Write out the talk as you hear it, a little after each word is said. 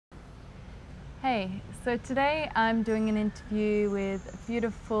Hey, so today I'm doing an interview with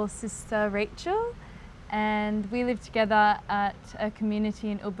beautiful sister Rachel, and we live together at a community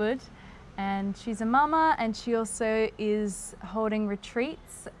in Ubud, and she's a mama and she also is holding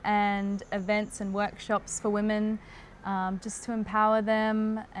retreats and events and workshops for women, just to empower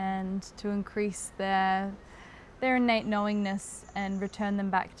them and to increase their innate knowingness and return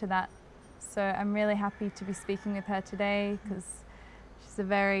them back to that. So I'm really happy to be speaking with her today because she's a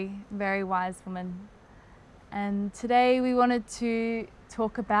very, very wise woman. And today we wanted to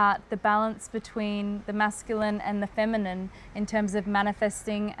talk about the balance between the masculine and the feminine in terms of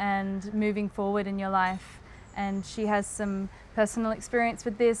manifesting and moving forward in your life. And she has some personal experience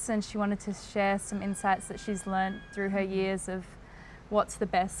with this, and she wanted to share some insights that she's learned through her years of what's the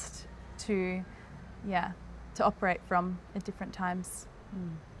best to operate from at different times.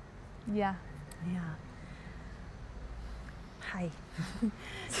 Yeah. Hi.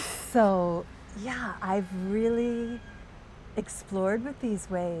 So, I've really explored with these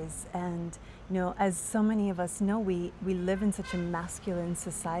ways, and as so many of us know, we live in such a masculine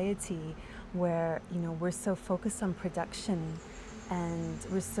society where we're so focused on production and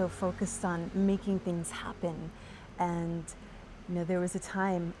we're so focused on making things happen. And there was a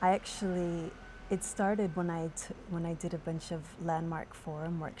time it started when I did a bunch of landmark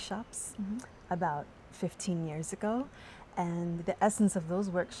forum workshops about 15 years ago. And the essence of those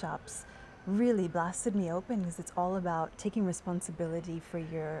workshops really blasted me open, because it's all about taking responsibility for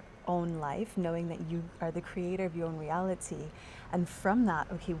your own life, knowing that you are the creator of your own reality. And from that,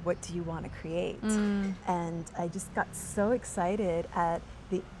 okay, what do you want to create? And I just got so excited at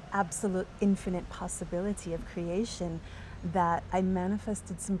the absolute infinite possibility of creation that I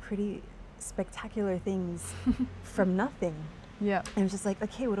manifested some pretty spectacular things from nothing. Yeah. And it was just like,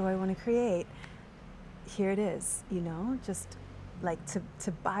 okay, what do I want to create? Here it is, just like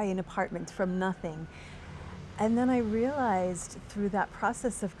to buy an apartment from nothing. And then I realized through that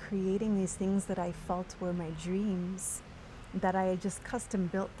process of creating these things that I felt were my dreams, that I just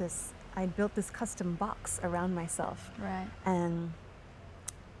I built this custom box around myself. Right.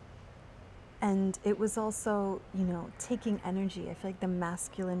 And it was also, taking energy. I feel like the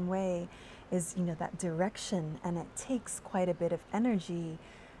masculine way is, that direction, and it takes quite a bit of energy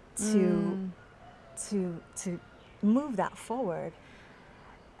to move that forward.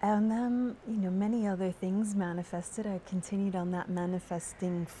 And then, many other things manifested. I continued on that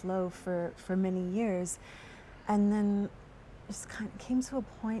manifesting flow for many years. And then just kind of came to a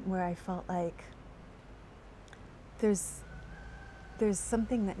point where I felt like there's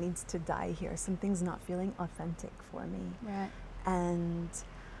something that needs to die here. Something's not feeling authentic for me. Right. And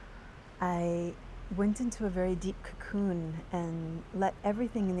I went into a very deep cocoon and let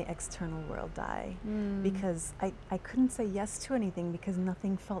everything in the external world die, because I couldn't say yes to anything, because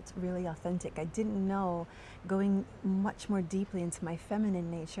nothing felt really authentic. I didn't know, going much more deeply into my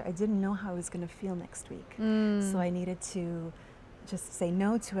feminine nature, I didn't know how I was going to feel next week. So I needed to just say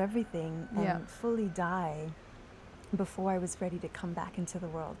no to everything and fully die before I was ready to come back into the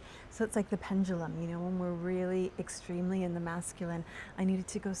world. So it's like the pendulum, when we're really extremely in the masculine, I needed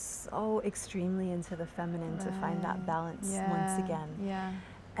to go so extremely into the feminine to find that balance once again. Yeah.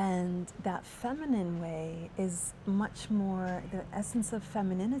 And that feminine way is much more, the essence of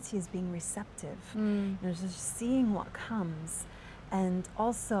femininity is being receptive. Just seeing what comes. And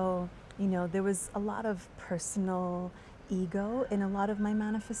also, there was a lot of personal ego in a lot of my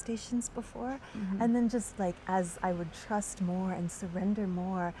manifestations before. And then just like as I would trust more and surrender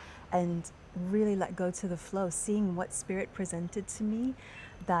more and really let go to the flow, seeing what spirit presented to me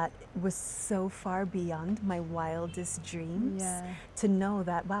that was so far beyond my wildest dreams, to know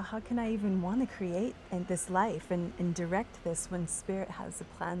that, wow, how can I even want to create in this life and direct this when spirit has a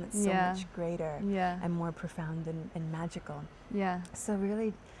plan that's so much greater and more profound and magical. So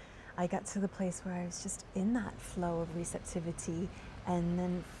really I got to the place where I was just in that flow of receptivity, and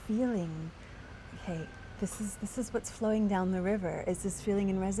then feeling, okay, this is what's flowing down the river. Is this feeling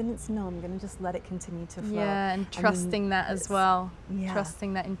in resonance? No, I'm going to just let it continue to flow. And trusting that as well.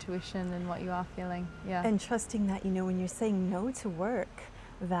 Trusting that intuition and what you are feeling. And trusting that, when you're saying no to work,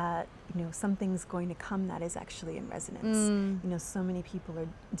 that, something's going to come that is actually in resonance. So many people are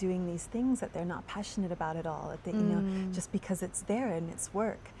doing these things that they're not passionate about at all, that just because it's there and it's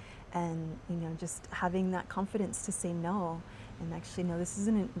work. And, just having that confidence to say no, and actually, no, this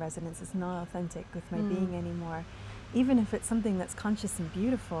isn't in resonance, it's not authentic with my being anymore. Even if it's something that's conscious and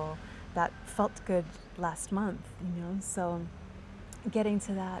beautiful, that felt good last month, So getting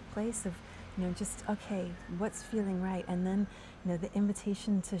to that place of, just, okay, what's feeling right? And then, the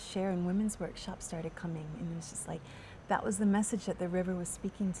invitation to share in women's workshops started coming, and it was just like, that was the message that the river was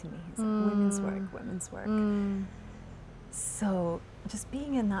speaking to me. It's like women's work, women's work. So just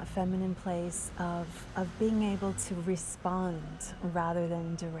being in that feminine place of being able to respond rather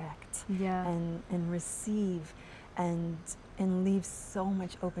than direct, and receive, and leave so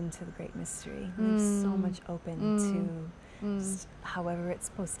much open to the great mystery, leave so much open to just however it's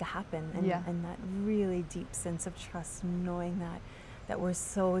supposed to happen, and that really deep sense of trust, knowing that we're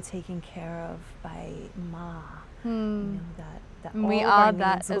so taken care of by Ma, you know, that all we of are our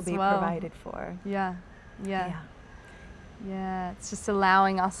that needs will as be well. provided for. Yeah, it's just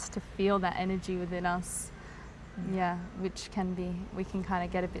allowing us to feel that energy within us, which can be, we can kind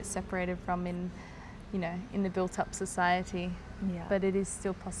of get a bit separated from in, you know, in the built-up society, but it is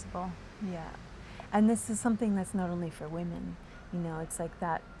still possible. Yeah, and this is something that's not only for women, you know, it's like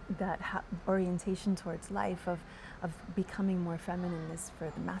that orientation towards life of becoming more feminine is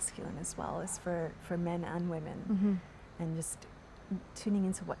for the masculine as well as for men and women, and just tuning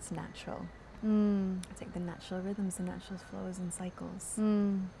into what's natural. It's like the natural rhythms, the natural flows and cycles.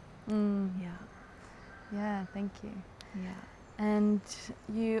 Yeah, thank you. Yeah. And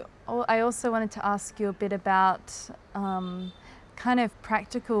I also wanted to ask you a bit about kind of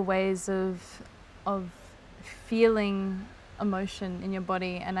practical ways of feeling emotion in your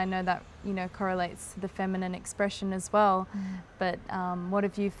body, and I know that, you know, correlates to the feminine expression as well, but what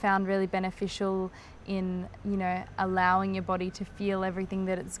have you found really beneficial in, you know, allowing your body to feel everything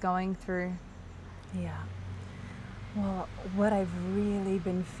that it's going through? Yeah. Well, what I've really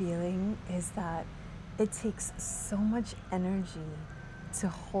been feeling is that it takes so much energy to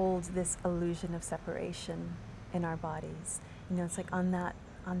hold this illusion of separation in our bodies. You know, it's like on that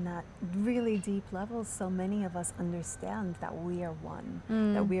really deep level, so many of us understand that we are one,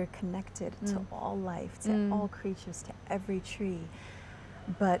 that we are connected to all life, to all creatures, to every tree.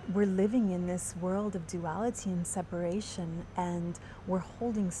 But we're living in this world of duality and separation, and we're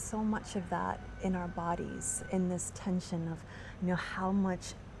holding so much of that in our bodies, in this tension of, you know, how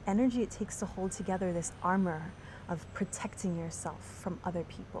much energy it takes to hold together this armor of protecting yourself from other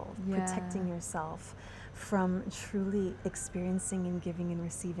people, protecting yourself from truly experiencing and giving and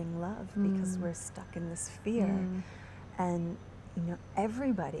receiving love, because we're stuck in this fear. And, you know,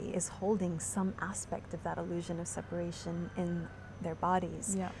 everybody is holding some aspect of that illusion of separation in their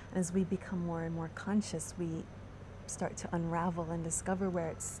bodies. And as we become more and more conscious, we start to unravel and discover where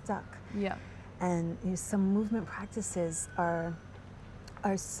it's stuck. And, you know, some movement practices are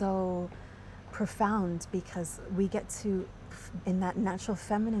so profound because we get to, in that natural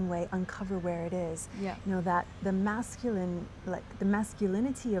feminine way, uncover where it is. You know, that the masculine, like the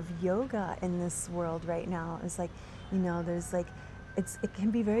masculinity of yoga in this world right now is like, you know, there's like, it can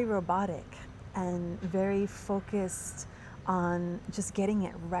be very robotic and very focused on just getting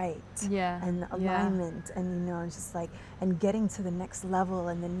it right, and the alignment, and, you know, just like, and getting to the next level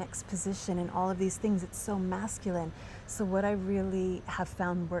and the next position and all of these things. It's so masculine. So what I really have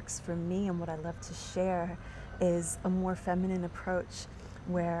found works for me, and what I love to share, is a more feminine approach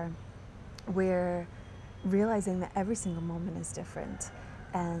where we're realizing that every single moment is different,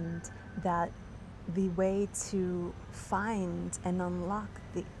 and that the way to find and unlock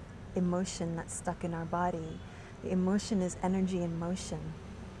the emotion that's stuck in our body, the emotion is energy in motion.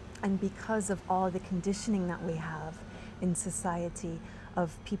 And because of all the conditioning that we have in society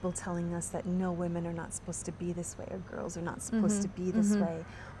of people telling us that no, women are not supposed to be this way, or girls are not supposed to be this way,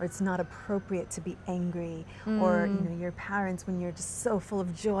 or it's not appropriate to be angry, or, you know, your parents, when you're just so full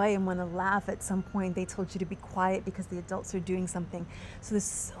of joy and want to laugh, at some point they told you to be quiet because the adults are doing something. So there's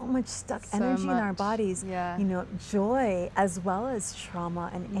so much stuck energy in our bodies, you know, joy as well as trauma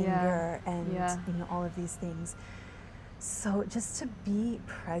and anger and, you know, all of these things. So just to be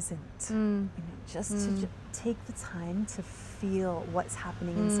present, you know, just to take the time to feel what's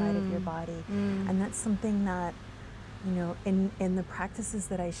happening inside of your body. And that's something that, you know, in the practices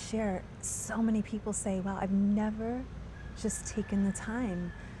that I share, so many people say, wow, I've never just taken the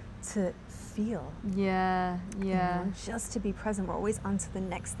time to feel. You know, just to be present. We're always on to the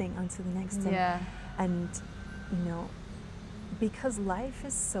next thing, onto the next thing. And, you know, because life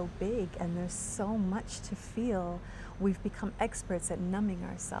is so big and there's so much to feel, we've become experts at numbing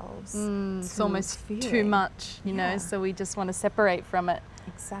ourselves. It's almost too much, you know, so we just want to separate from it.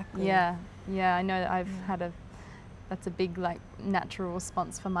 Exactly. Yeah, I know that I've had that's a big, like, natural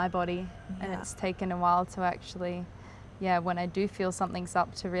response for my body, and it's taken a while to actually, when I do feel something's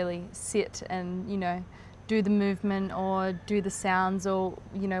up, to really sit and, you know, do the movement or do the sounds, or,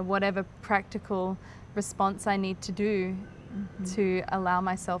 you know, whatever practical response I need to do to allow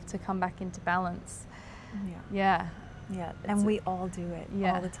myself to come back into balance. And we all do it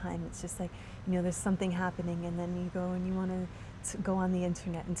all the time. It's just like, you know, there's something happening, and then you go and you want to go on the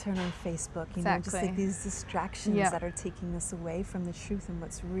internet and turn on Facebook, you know, just like these distractions that are taking us away from the truth and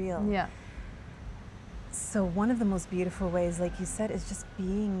what's real. Yeah. So one of the most beautiful ways, like you said, is just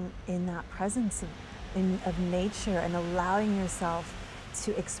being in that presence of nature and allowing yourself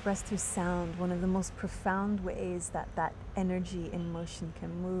to express through sound. One of the most profound ways that energy in motion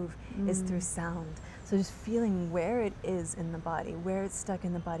can move is through sound. So just feeling where it is in the body, where it's stuck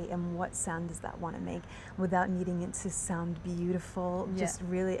in the body, and what sound does that want to make without needing it to sound beautiful. Just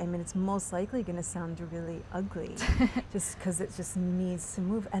really, I mean, it's most likely going to sound really ugly just because it just needs to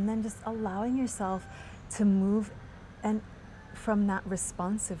move. And then just allowing yourself to move, and from that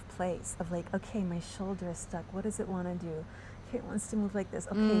responsive place of like, okay, my shoulder is stuck. What does it want to do? Okay, it wants to move like this.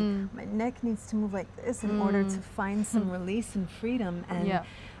 Okay, my neck needs to move like this in order to find some release and freedom,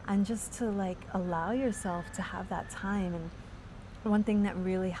 and just to like allow yourself to have that time. And one thing that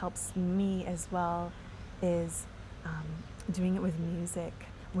really helps me as well is doing it with music,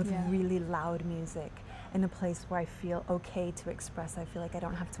 with really loud music, in a place where I feel okay to express. I feel like I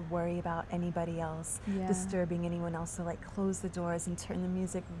don't have to worry about anybody else disturbing anyone else. So like close the doors and turn the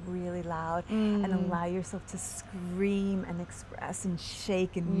music really loud and allow yourself to scream and express and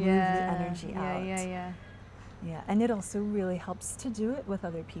shake and move the energy out. Yeah, and it also really helps to do it with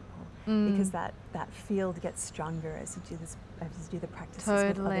other people because that field gets stronger as you do the practices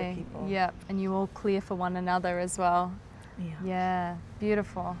with other people. Yep, and you all clear for one another as well. Yeah,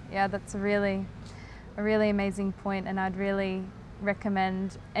 beautiful. Yeah, that's a really amazing point, and I'd really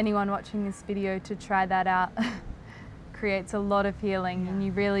recommend anyone watching this video to try that out. Creates a lot of healing, and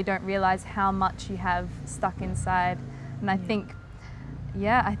you really don't realize how much you have stuck inside. And I think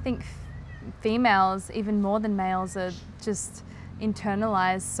females, even more than males, are just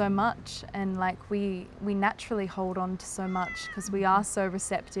internalized so much, and like we naturally hold on to so much because we are so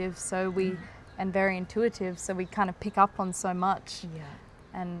receptive, and very intuitive, so we kind of pick up on so much.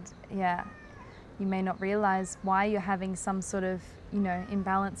 And you may not realize why you're having some sort of, you know,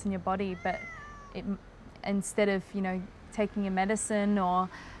 imbalance in your body, but instead of, you know, taking a medicine or,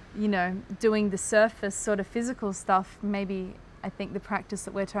 you know, doing the surface sort of physical stuff, maybe I think the practice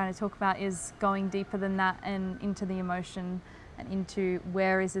that we're trying to talk about is going deeper than that and into the emotion and into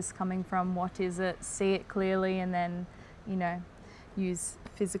where is this coming from, what is it, see it clearly, and then, you know, use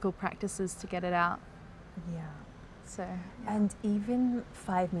physical practices to get it out. So, and even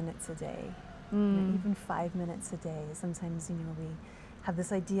 5 minutes a day. You know, even 5 minutes a day. Sometimes, you know, we have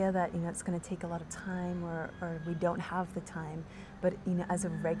this idea that, you know, it's going to take a lot of time, or we don't have the time. But, you know, as a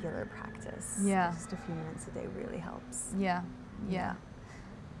regular practice, just a few minutes a day really helps.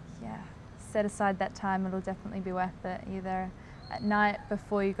 Set aside that time. It'll definitely be worth it, either at night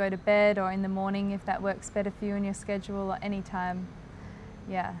before you go to bed or in the morning if that works better for you in your schedule, or any time.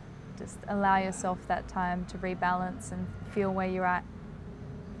 Just allow yourself that time to rebalance and feel where you're at.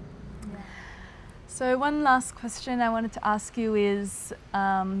 So one last question I wanted to ask you is,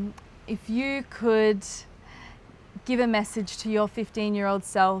 if you could give a message to your 15-year-old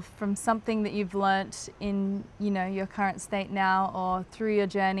self from something that you've learnt in, you know, your current state now or through your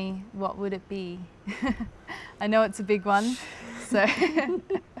journey, what would it be? I know it's a big one, so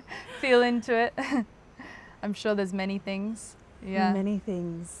feel into it. I'm sure there's many things. Many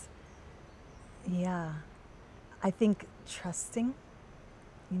things. I think trusting,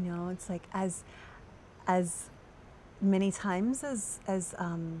 you know, it's like as many times as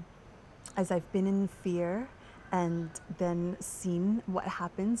I've been in fear and then seen what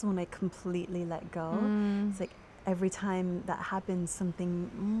happens when I completely let go. It's like every time that happens, something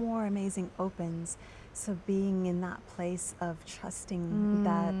more amazing opens. So being in that place of trusting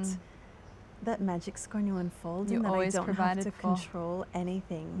that magic's going to unfold, and that I don't have to control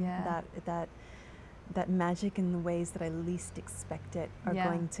anything. That magic in the ways that I least expect it are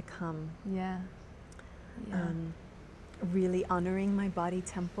going to come. Really honoring my body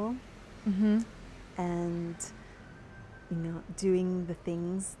temple, and, you know, doing the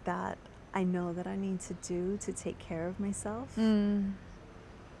things that I know that I need to do to take care of myself. I'll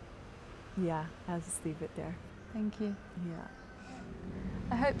just leave it there. Thank you.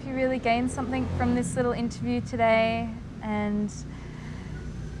 I hope you really gained something from this little interview today and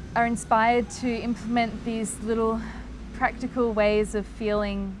are inspired to implement these little practical ways of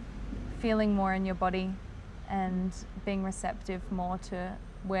feeling more in your body and being receptive more to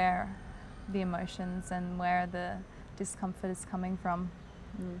where the emotions and where the discomfort is coming from.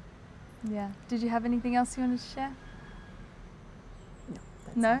 Did you have anything else you wanted to share? No,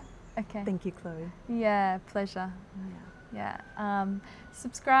 that's No? all. Okay. Thank you, Chloe. Pleasure.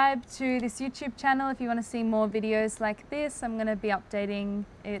 Subscribe to this YouTube channel if you want to see more videos like this. I'm going to be updating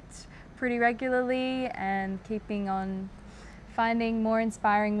it pretty regularly and keeping on finding more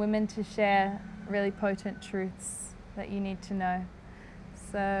inspiring women to share really potent truths that you need to know.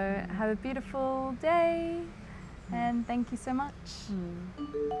 So have a beautiful day and thank you so much.